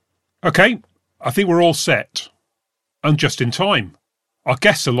OK, I think we're all set. And just in time. Our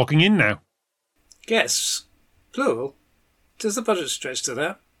guests are logging in now. Guests? Plural? Does the budget stretch to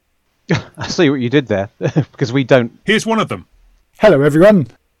that? I see what you did there, because we don't... Here's one of them. Hello, everyone.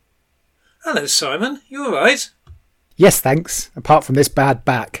 Hello, Simon. You all right? Yes, thanks, apart from this bad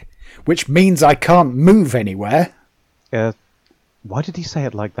back, which means I can't move anywhere. Why did he say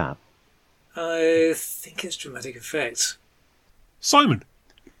it like that? I think it's dramatic effect. Simon,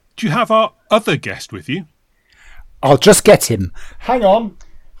 do you have our other guest with you? I'll just get him. Hang on.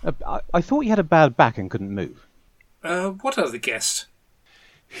 I thought you had a bad back and couldn't move. What other guest?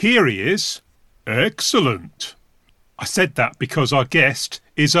 Here he is. Excellent. I said that because our guest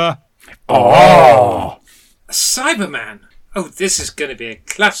is a... Oh! A Cyberman! Oh, this is going to be a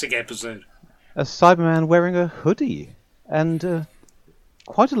classic episode. A Cyberman wearing a hoodie. And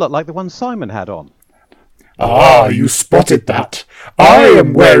quite a lot like the one Simon had on. Ah, you spotted that. I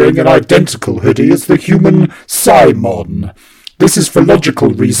am wearing an identical hoodie as the human Simon. This is for logical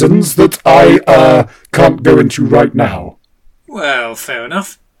reasons that I can't go into right now. Well, fair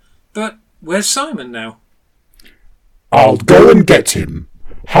enough. But where's Simon now? I'll go and get him.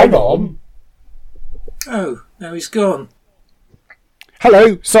 Hang on. Oh, now he's gone.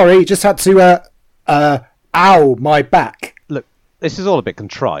 Hello, sorry, just had to, ow, my back. Look, this is all a bit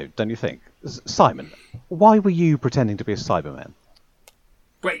contrived, don't you think? Simon, why were you pretending to be a Cyberman?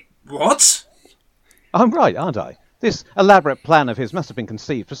 Wait, what? I'm right, aren't I? This elaborate plan of his must have been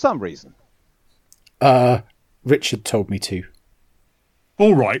conceived for some reason. Richard told me to.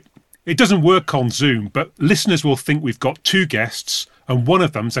 All right. It doesn't work on Zoom, but listeners will think we've got two guests and one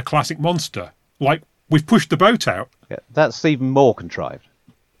of them's a classic monster. Like, we've pushed the boat out. Yeah, that's even more contrived.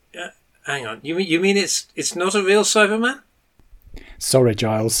 Hang on, you mean it's not a real Cyberman? Sorry,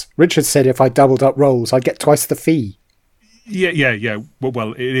 Giles. Richard said if I doubled up roles, I'd get twice the fee. Yeah.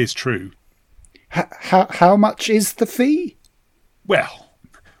 Well, it is true. How much is the fee? Well,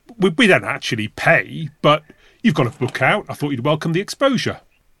 we don't actually pay, but you've got a book out. I thought you'd welcome the exposure.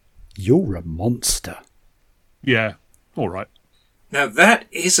 You're a monster. Yeah, all right. Now that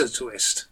is a twist.